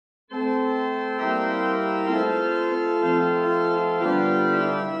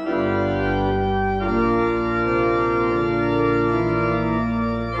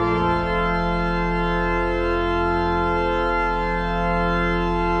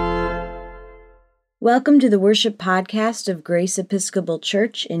Welcome to the worship podcast of Grace Episcopal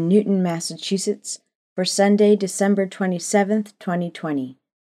Church in Newton, Massachusetts, for Sunday, December 27th, 2020.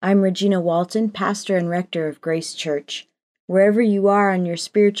 I'm Regina Walton, pastor and rector of Grace Church. Wherever you are on your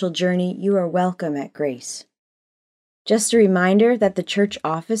spiritual journey, you are welcome at Grace. Just a reminder that the church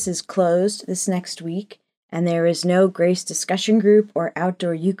office is closed this next week, and there is no Grace discussion group or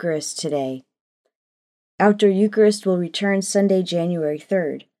outdoor Eucharist today. Outdoor Eucharist will return Sunday, January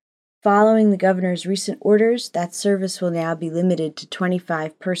 3rd. Following the governor's recent orders, that service will now be limited to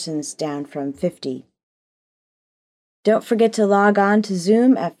 25 persons, down from 50. Don't forget to log on to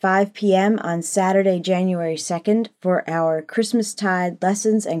Zoom at 5 p.m. on Saturday, January 2nd for our Christmastide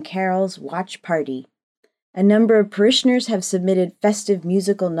Lessons and Carols watch party. A number of parishioners have submitted festive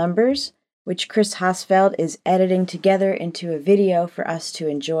musical numbers, which Chris Hosfeld is editing together into a video for us to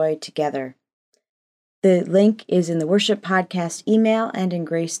enjoy together. The link is in the worship podcast email and in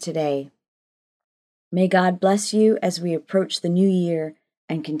Grace Today. May God bless you as we approach the new year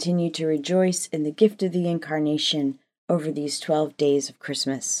and continue to rejoice in the gift of the Incarnation over these 12 days of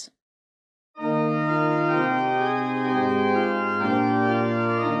Christmas.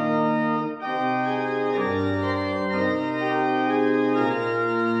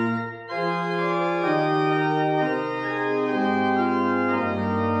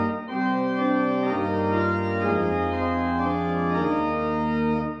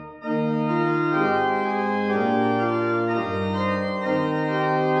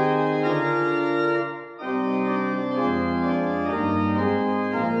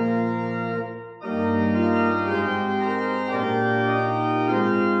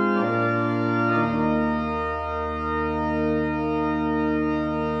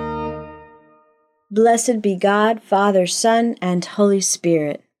 Blessed be God, Father, Son, and Holy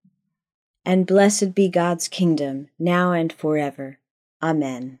Spirit. And blessed be God's kingdom, now and forever.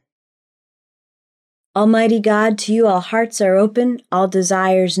 Amen. Almighty God, to you all hearts are open, all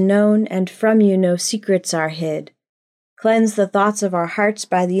desires known, and from you no secrets are hid. Cleanse the thoughts of our hearts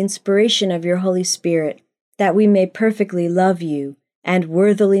by the inspiration of your Holy Spirit, that we may perfectly love you and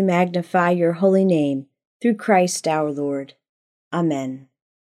worthily magnify your holy name, through Christ our Lord. Amen.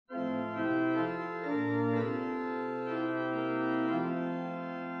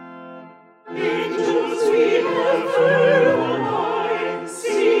 Angels we have heard on high,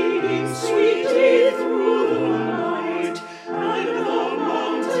 singing sweetly through the night, and the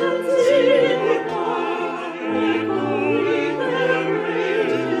mountains in reply, echoing their great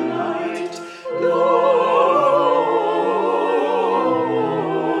delight.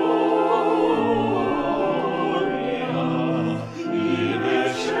 Gloria in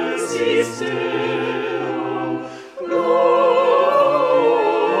excelsis Deo,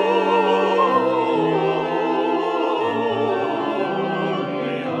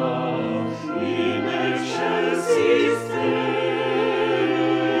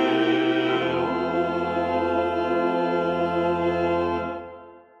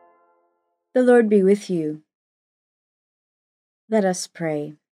 The Lord be with you. Let us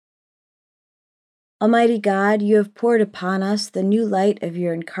pray. Almighty God, you have poured upon us the new light of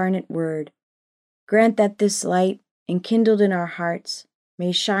your incarnate word. Grant that this light, enkindled in our hearts,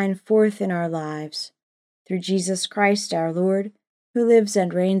 may shine forth in our lives. Through Jesus Christ our Lord, who lives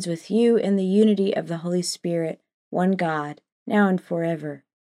and reigns with you in the unity of the Holy Spirit, one God, now and forever.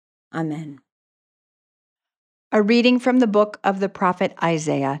 Amen. A reading from the book of the prophet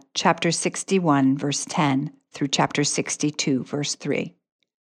Isaiah, chapter 61, verse 10, through chapter 62, verse 3.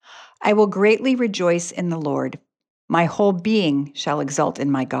 I will greatly rejoice in the Lord. My whole being shall exult in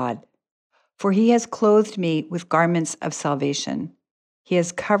my God. For he has clothed me with garments of salvation. He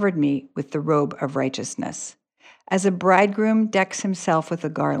has covered me with the robe of righteousness. As a bridegroom decks himself with a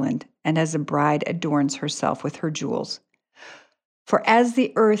garland, and as a bride adorns herself with her jewels. For as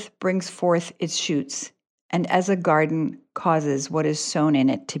the earth brings forth its shoots, and as a garden causes what is sown in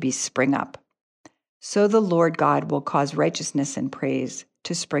it to be spring up, so the Lord God will cause righteousness and praise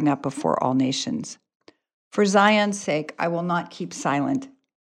to spring up before all nations. For Zion's sake I will not keep silent,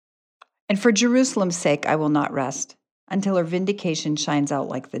 and for Jerusalem's sake I will not rest, until her vindication shines out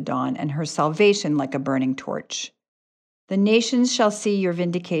like the dawn, and her salvation like a burning torch. The nations shall see your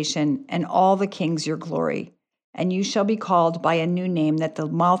vindication, and all the kings your glory, and you shall be called by a new name that the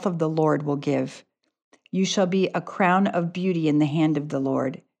mouth of the Lord will give. You shall be a crown of beauty in the hand of the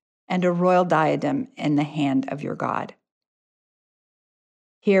Lord, and a royal diadem in the hand of your God.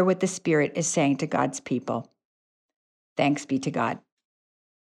 Hear what the Spirit is saying to God's people. Thanks be to God.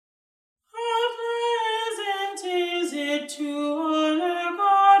 how pleasant is it to honor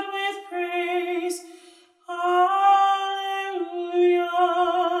God with praise. Hallelujah.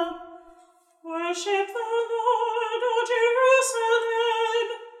 Worship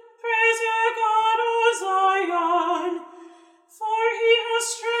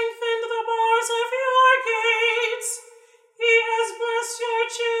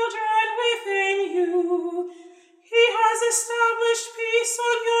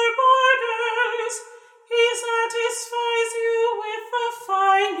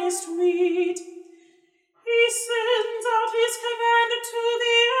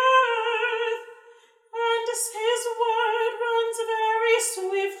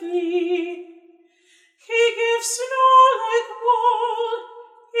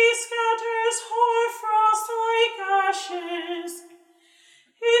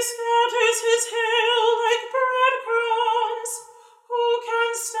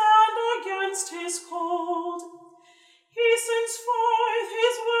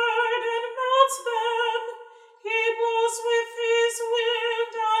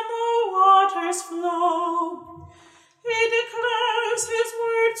waters flow. He declares his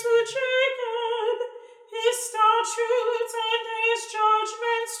word to Jacob, his statutes and his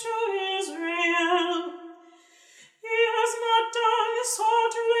judgments to Israel. He has not done so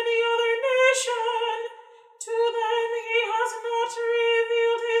to any other nation. To them he has not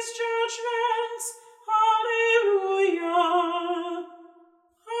revealed his judgments. Hallelujah.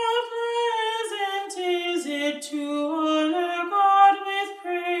 How pleasant is it to honor God with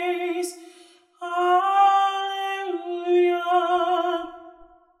praise. Hallelujah.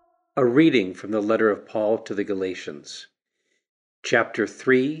 A reading from the letter of Paul to the Galatians, chapter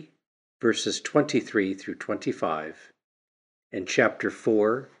 3, verses 23 through 25, and chapter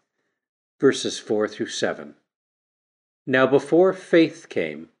 4, verses 4 through 7. Now before faith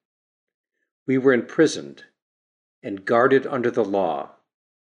came, we were imprisoned and guarded under the law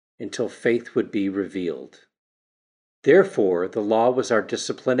until faith would be revealed. Therefore, the law was our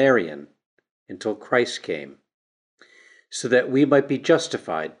disciplinarian until Christ came, so that we might be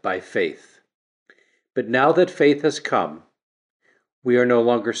justified by faith. But now that faith has come, we are no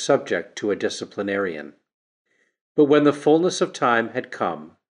longer subject to a disciplinarian. But when the fullness of time had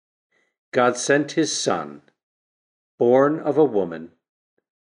come, God sent his Son, born of a woman,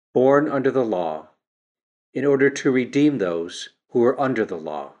 born under the law, in order to redeem those who were under the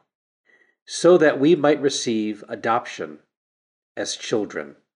law, so that we might receive adoption as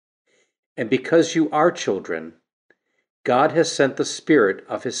children. And because you are children, God has sent the Spirit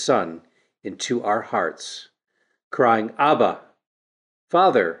of his Son into our hearts, crying, Abba,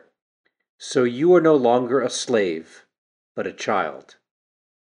 Father. So you are no longer a slave, but a child.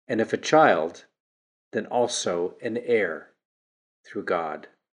 And if a child, then also an heir through God.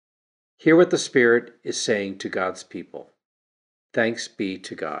 Hear what the Spirit is saying to God's people. Thanks be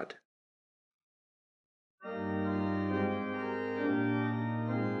to God.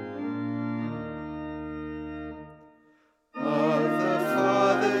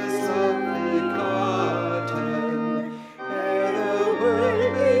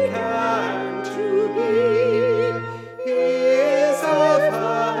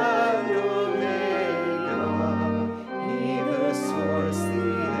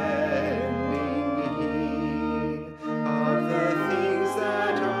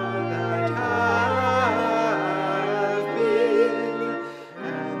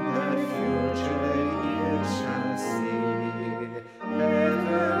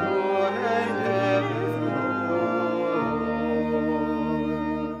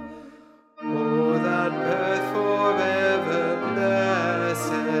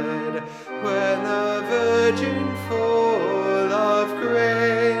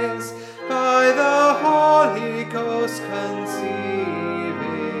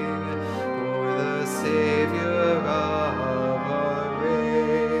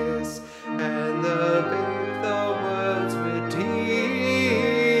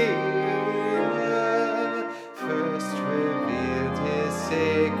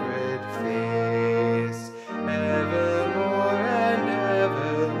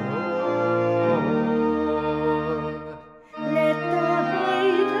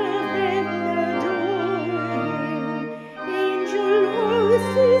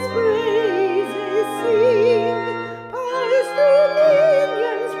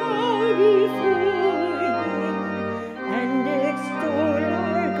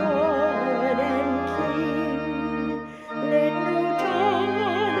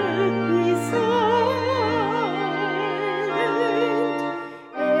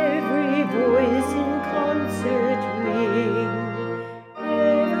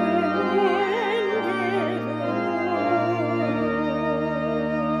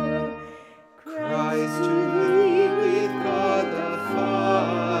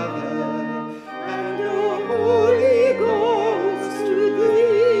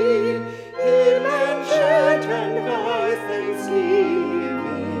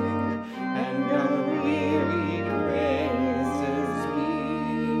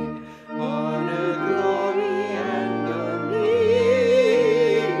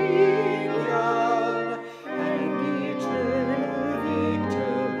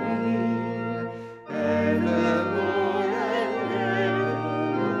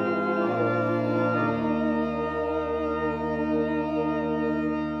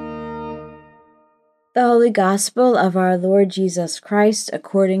 The Holy Gospel of our Lord Jesus Christ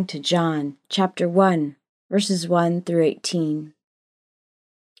according to John, chapter 1, verses 1 through 18.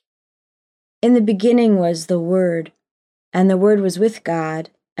 In the beginning was the Word, and the Word was with God,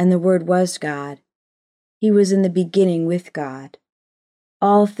 and the Word was God. He was in the beginning with God.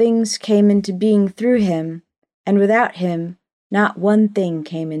 All things came into being through him, and without him not one thing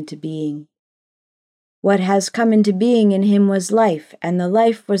came into being. What has come into being in him was life, and the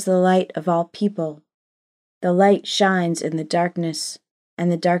life was the light of all people. The light shines in the darkness,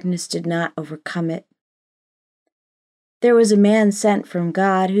 and the darkness did not overcome it. There was a man sent from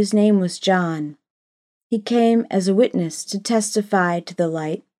God whose name was John. He came as a witness to testify to the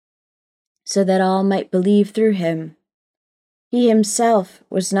light, so that all might believe through him. He himself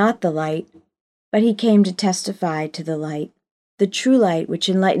was not the light, but he came to testify to the light. The true light, which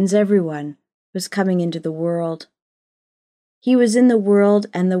enlightens everyone, was coming into the world. He was in the world,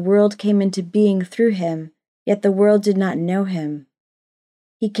 and the world came into being through him, yet the world did not know him.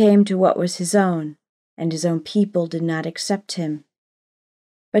 He came to what was his own, and his own people did not accept him.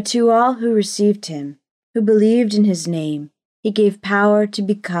 But to all who received him, who believed in his name, he gave power to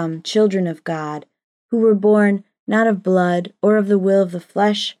become children of God, who were born not of blood, or of the will of the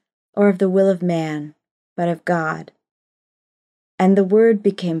flesh, or of the will of man, but of God. And the Word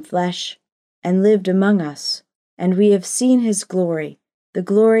became flesh, and lived among us, and we have seen his glory, the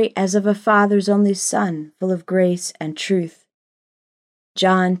glory as of a Father's only Son, full of grace and truth.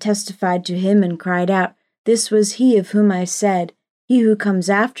 John testified to him and cried out, "This was he of whom I said, 'He who comes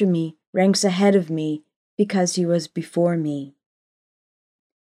after me ranks ahead of me, because he was before me.'"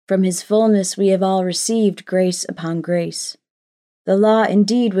 From his fullness we have all received grace upon grace. The law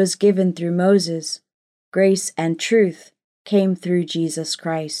indeed was given through Moses. Grace and truth came through Jesus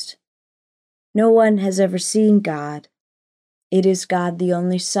Christ. No one has ever seen God. It is God, the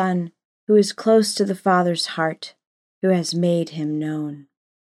only Son, who is close to the Father's heart, who has made him known.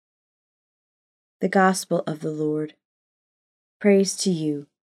 The Gospel of the Lord. Praise to you,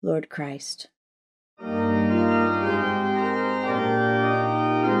 Lord Christ.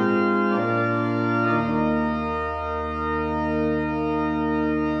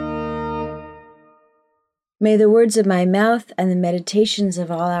 May the words of my mouth and the meditations of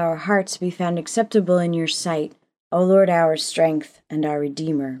all our hearts be found acceptable in your sight, O Lord, our strength and our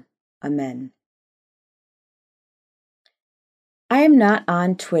Redeemer. Amen. I am not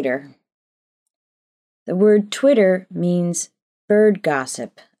on Twitter. The word Twitter means bird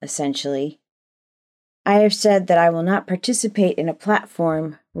gossip, essentially. I have said that I will not participate in a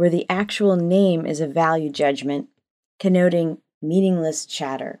platform where the actual name is a value judgment, connoting meaningless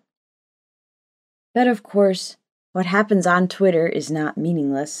chatter. But of course, what happens on Twitter is not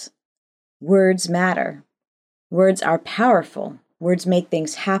meaningless. Words matter. Words are powerful. Words make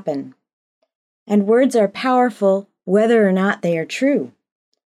things happen. And words are powerful whether or not they are true.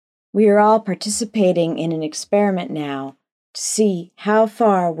 We are all participating in an experiment now to see how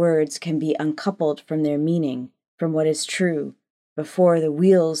far words can be uncoupled from their meaning, from what is true, before the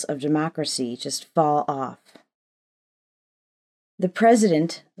wheels of democracy just fall off. The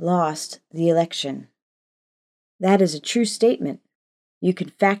president lost the election. That is a true statement. You can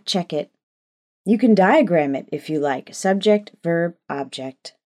fact-check it. You can diagram it if you like, subject, verb,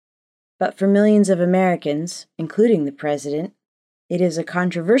 object. But for millions of Americans, including the president, it is a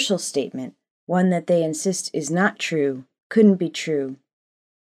controversial statement, one that they insist is not true, couldn't be true.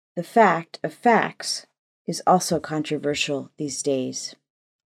 The fact of facts is also controversial these days.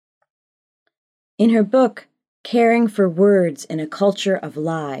 In her book, Caring for Words in a Culture of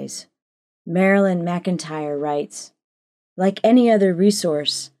Lies, Marilyn McIntyre writes, "Like any other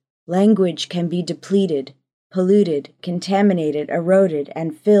resource, language can be depleted, polluted, contaminated, eroded,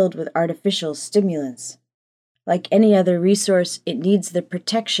 and filled with artificial stimulants. Like any other resource, it needs the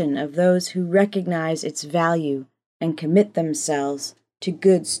protection of those who recognize its value and commit themselves to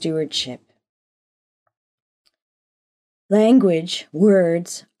good stewardship." Language,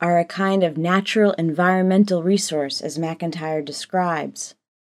 words, are a kind of natural environmental resource, as McIntyre describes.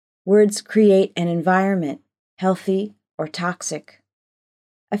 Words create an environment, healthy or toxic.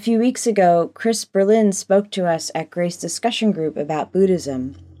 A few weeks ago, Chris Berlin spoke to us at Grace Discussion Group about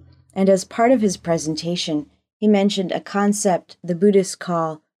Buddhism, and as part of his presentation, he mentioned a concept the Buddhists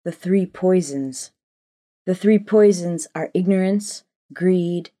call the three poisons. The three poisons are ignorance,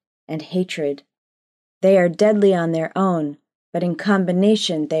 greed, and hatred. They are deadly on their own, but in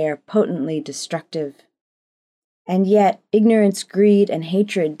combination they are potently destructive. And yet, ignorance, greed, and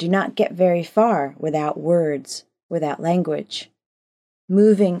hatred do not get very far without words, without language.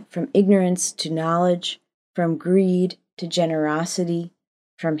 Moving from ignorance to knowledge, from greed to generosity,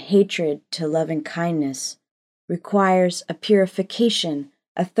 from hatred to loving kindness, requires a purification,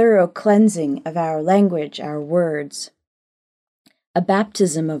 a thorough cleansing of our language, our words. A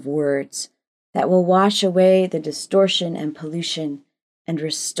baptism of words that will wash away the distortion and pollution and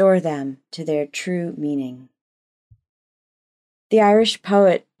restore them to their true meaning. The Irish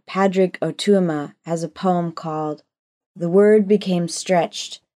poet Padraig Ó Tuama has a poem called "The Word Became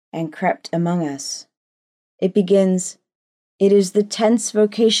Stretched and Crept Among Us." It begins, "It is the tense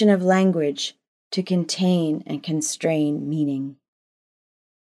vocation of language to contain and constrain meaning."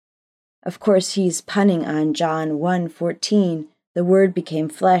 Of course, he's punning on John 1:14, "The Word became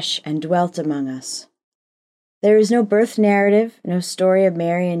flesh and dwelt among us." There is no birth narrative, no story of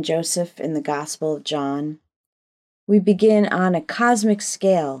Mary and Joseph in the Gospel of John. We begin on a cosmic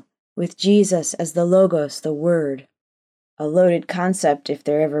scale with Jesus as the Logos, the Word, a loaded concept if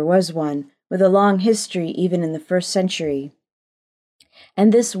there ever was one, with a long history even in the 1st century.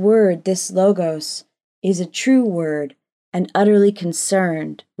 And this Word, this Logos, is a true Word and utterly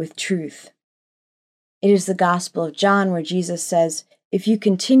concerned with truth. It is the Gospel of John where Jesus says, "If you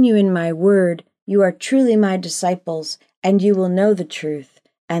continue in my word, you are truly my disciples, and you will know the truth,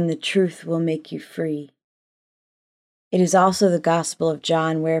 and the truth will make you free." It is also the Gospel of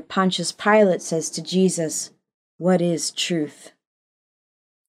John where Pontius Pilate says to Jesus, "What is truth?"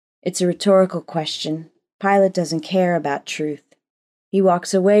 It's a rhetorical question. Pilate doesn't care about truth. He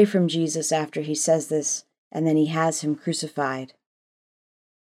walks away from Jesus after he says this, and then he has him crucified.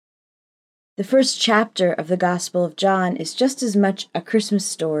 The first chapter of the Gospel of John is just as much a Christmas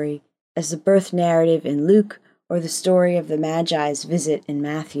story as the birth narrative in Luke or the story of the Magi's visit in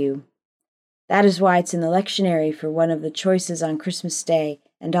Matthew. That is why it's in the lectionary for one of the choices on Christmas Day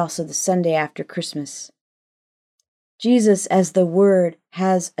and also the Sunday after Christmas. Jesus as the Word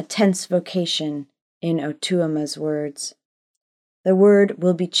has a tense vocation, in Otuama's words. The Word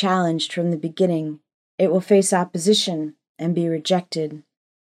will be challenged from the beginning. It will face opposition and be rejected.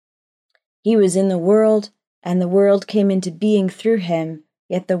 He was in the world, and the world came into being through him,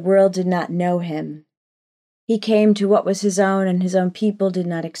 yet the world did not know him. He came to what was his own, and his own people did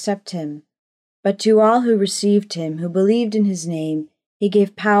not accept him. But to all who received him, who believed in his name, he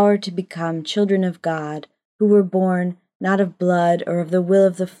gave power to become children of God, who were born not of blood or of the will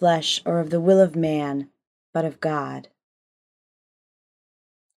of the flesh or of the will of man, but of God.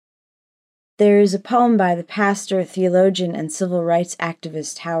 There is a poem by the pastor, theologian, and civil rights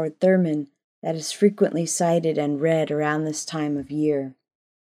activist Howard Thurman that is frequently cited and read around this time of year.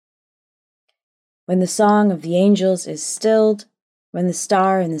 When the song of the angels is stilled, when the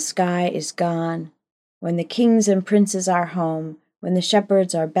star in the sky is gone, when the kings and princes are home, when the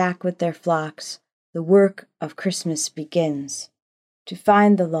shepherds are back with their flocks, the work of Christmas begins. To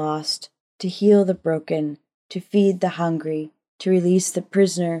find the lost, to heal the broken, to feed the hungry, to release the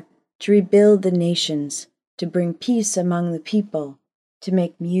prisoner, to rebuild the nations, to bring peace among the people, to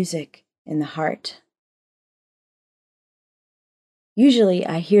make music in the heart. Usually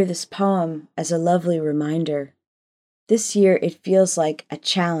I hear this poem as a lovely reminder. This year it feels like a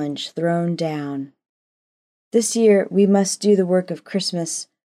challenge thrown down. This year we must do the work of Christmas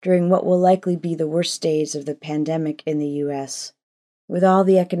during what will likely be the worst days of the pandemic in the U.S., with all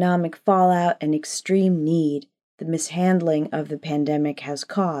the economic fallout and extreme need the mishandling of the pandemic has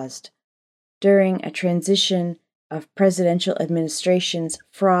caused, during a transition of presidential administrations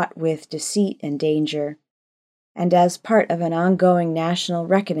fraught with deceit and danger, and as part of an ongoing national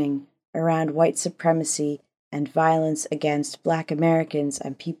reckoning around white supremacy and violence against Black Americans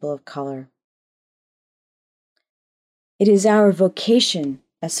and people of color. It is our vocation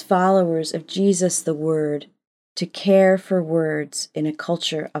as followers of Jesus the Word to care for words in a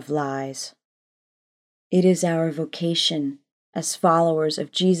culture of lies. It is our vocation as followers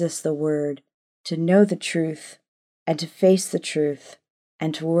of Jesus the Word to know the truth and to face the truth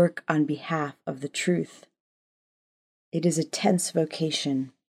and to work on behalf of the truth. It is a tense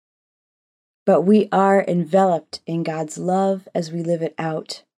vocation. But we are enveloped in God's love as we live it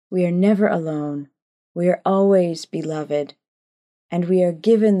out. We are never alone. We are always beloved. And we are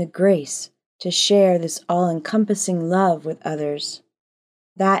given the grace to share this all-encompassing love with others.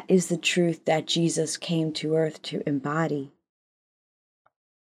 That is the truth that Jesus came to earth to embody.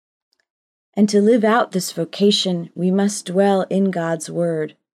 And to live out this vocation, we must dwell in God's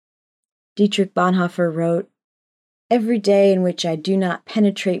Word. Dietrich Bonhoeffer wrote, "Every day in which I do not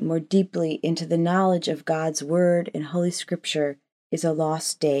penetrate more deeply into the knowledge of God's Word in Holy Scripture is a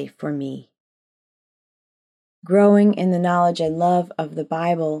lost day for me." Growing in the knowledge and love of the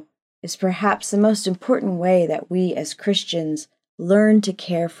Bible is perhaps the most important way that we as Christians learn to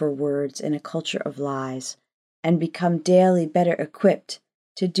care for words in a culture of lies and become daily better equipped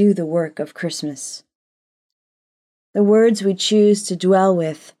to do the work of Christmas. The words we choose to dwell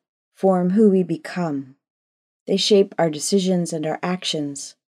with form who we become. They shape our decisions and our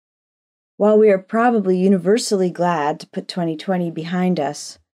actions. While we are probably universally glad to put 2020 behind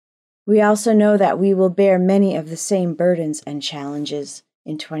us, we also know that we will bear many of the same burdens and challenges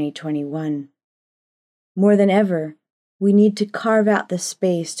in 2021. More than ever, We need to carve out the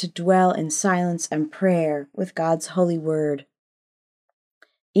space to dwell in silence and prayer with God's holy word.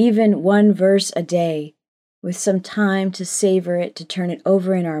 Even one verse a day, with some time to savor it, to turn it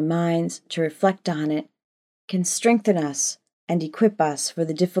over in our minds, to reflect on it, can strengthen us and equip us for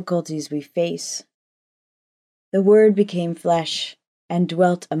the difficulties we face. The Word became flesh and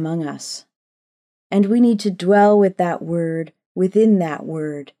dwelt among us. And we need to dwell with that Word, within that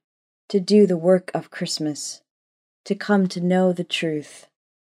Word, to do the work of Christmas, to come to know the truth,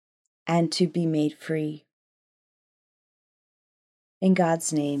 and to be made free. In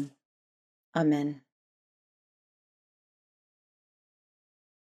God's name, Amen.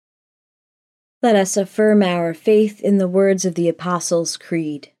 Let us affirm our faith in the words of the Apostles'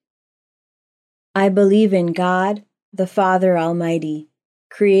 Creed. I believe in God, the Father Almighty,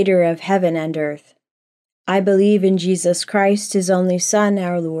 creator of heaven and earth. I believe in Jesus Christ, his only Son,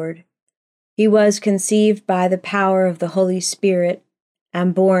 our Lord. He was conceived by the power of the Holy Spirit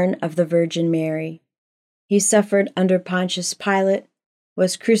and born of the Virgin Mary. He suffered under Pontius Pilate,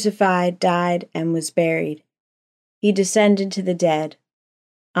 was crucified, died, and was buried. He descended to the dead.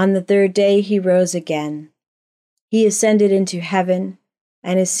 On the third day he rose again. He ascended into heaven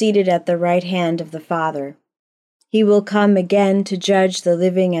and is seated at the right hand of the Father. He will come again to judge the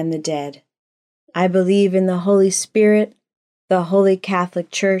living and the dead. I believe in the Holy Spirit, the Holy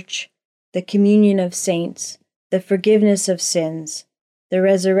Catholic Church, the communion of saints, the forgiveness of sins, the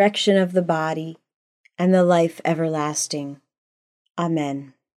resurrection of the body, and the life everlasting.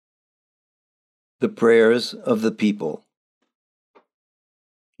 Amen. The prayers of the people.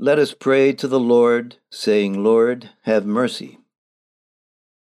 Let us pray to the Lord, saying, Lord, have mercy.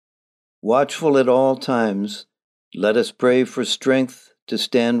 Watchful at all times, let us pray for strength to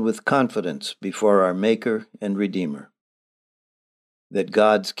stand with confidence before our Maker and Redeemer, that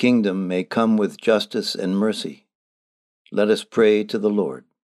God's kingdom may come with justice and mercy. Let us pray to the Lord.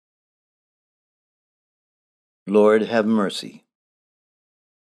 Lord, have mercy.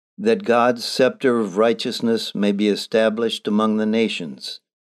 That God's scepter of righteousness may be established among the nations.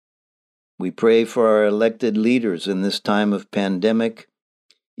 We pray for our elected leaders in this time of pandemic,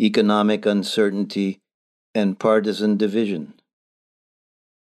 economic uncertainty, and partisan division.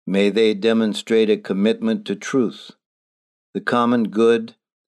 May they demonstrate a commitment to truth, the common good,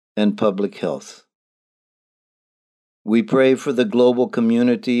 and public health. We pray for the global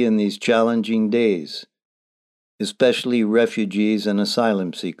community in these challenging days, especially refugees and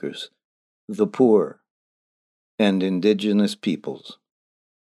asylum seekers, the poor, and indigenous peoples.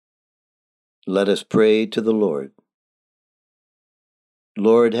 Let us pray to the Lord.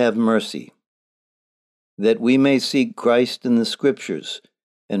 Lord, have mercy, that we may seek Christ in the Scriptures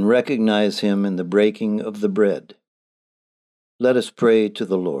and recognize him in the breaking of the bread. Let us pray to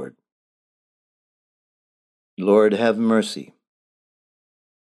the Lord. Lord, have mercy,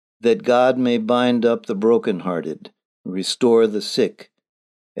 that God may bind up the brokenhearted, restore the sick,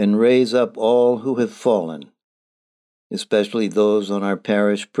 and raise up all who have fallen, especially those on our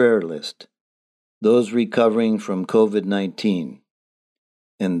parish prayer list, those recovering from COVID-19,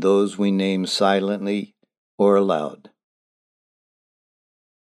 and those we name silently or aloud.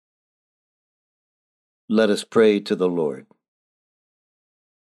 Let us pray to the Lord.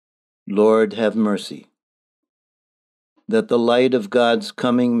 Lord, have mercy, that the light of God's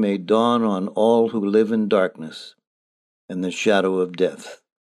coming may dawn on all who live in darkness and the shadow of death.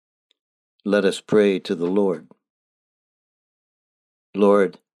 Let us pray to the Lord.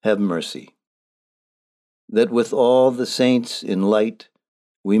 Lord, have mercy, that with all the saints in light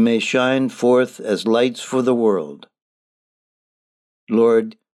we may shine forth as lights for the world.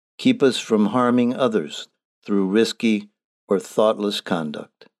 Lord, keep us from harming others through risky or thoughtless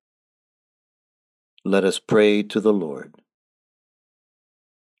conduct. Let us pray to the Lord.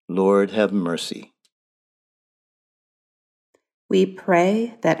 Lord, have mercy. We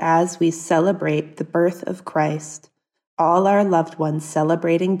pray that as we celebrate the birth of Christ, all our loved ones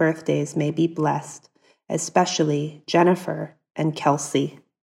celebrating birthdays may be blessed, especially Jennifer and Kelsey.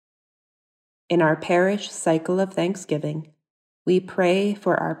 In our parish cycle of Thanksgiving, we pray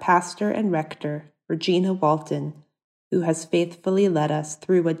for our pastor and rector, Regina Walton, who has faithfully led us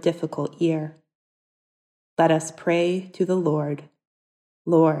through a difficult year. Let us pray to the Lord.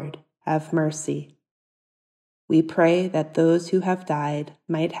 Lord, have mercy. We pray that those who have died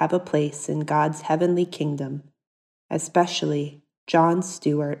might have a place in God's heavenly kingdom, especially John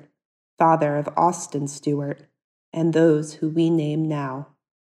Stewart, father of Austin Stewart, and those who we name now.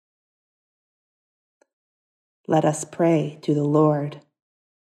 Let us pray to the Lord.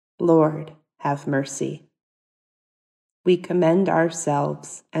 Lord, have mercy. We commend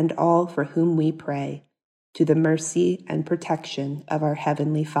ourselves and all for whom we pray to the mercy and protection of our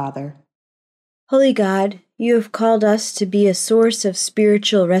Heavenly Father. Holy God, you have called us to be a source of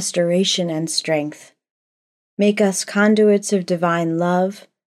spiritual restoration and strength. Make us conduits of divine love,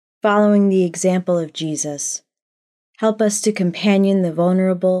 following the example of Jesus. Help us to companion the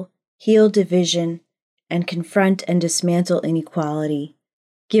vulnerable, heal division, and confront and dismantle inequality.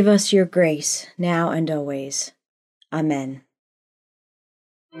 Give us your grace, now and always. Amen.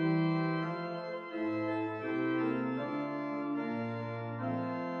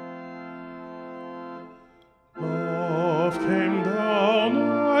 Love came down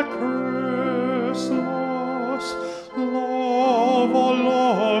at Christmas, love, oh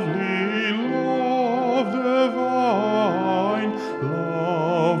lovely, love divine.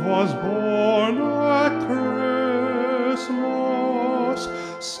 Love was born at Christmas,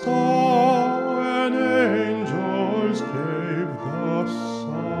 star and angels gave the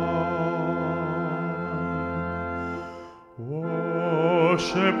sign.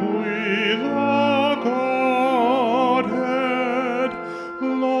 Worship we the Godhead,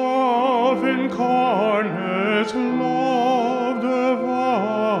 love incarnate, love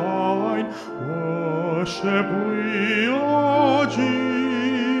divine. Worship we, O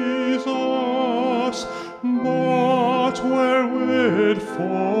Jesus, but wherewith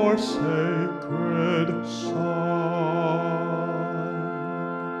for sacred sign.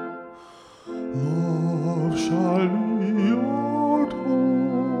 Love shall be your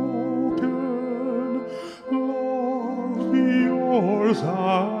token, love be yours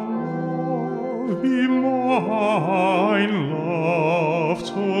and love be mine, love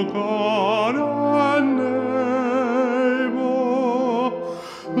to God and neighbor,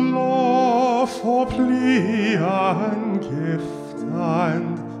 love for plea and gift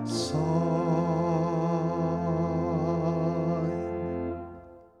and sign.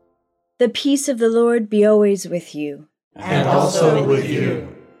 The peace of the Lord be always with you. And also with you.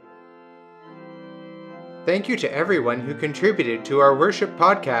 Thank you to everyone who contributed to our worship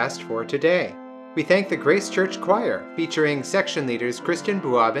podcast for today. We thank the Grace Church Choir, featuring section leaders Kristen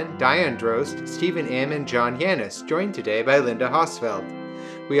Buabin, Diane Drost, Stephen Im, and John Yanis, joined today by Linda Hosfeld.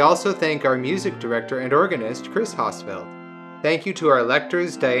 We also thank our music director and organist, Chris Hosfeld. Thank you to our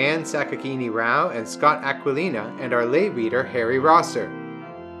lectors, Diane Sakakini-Rao and Scott Aquilina, and our lay reader, Harry Rosser.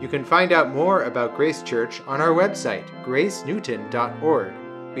 You can find out more about Grace Church on our website, gracenewton.org.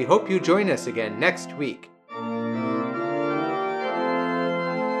 We hope you join us again next week.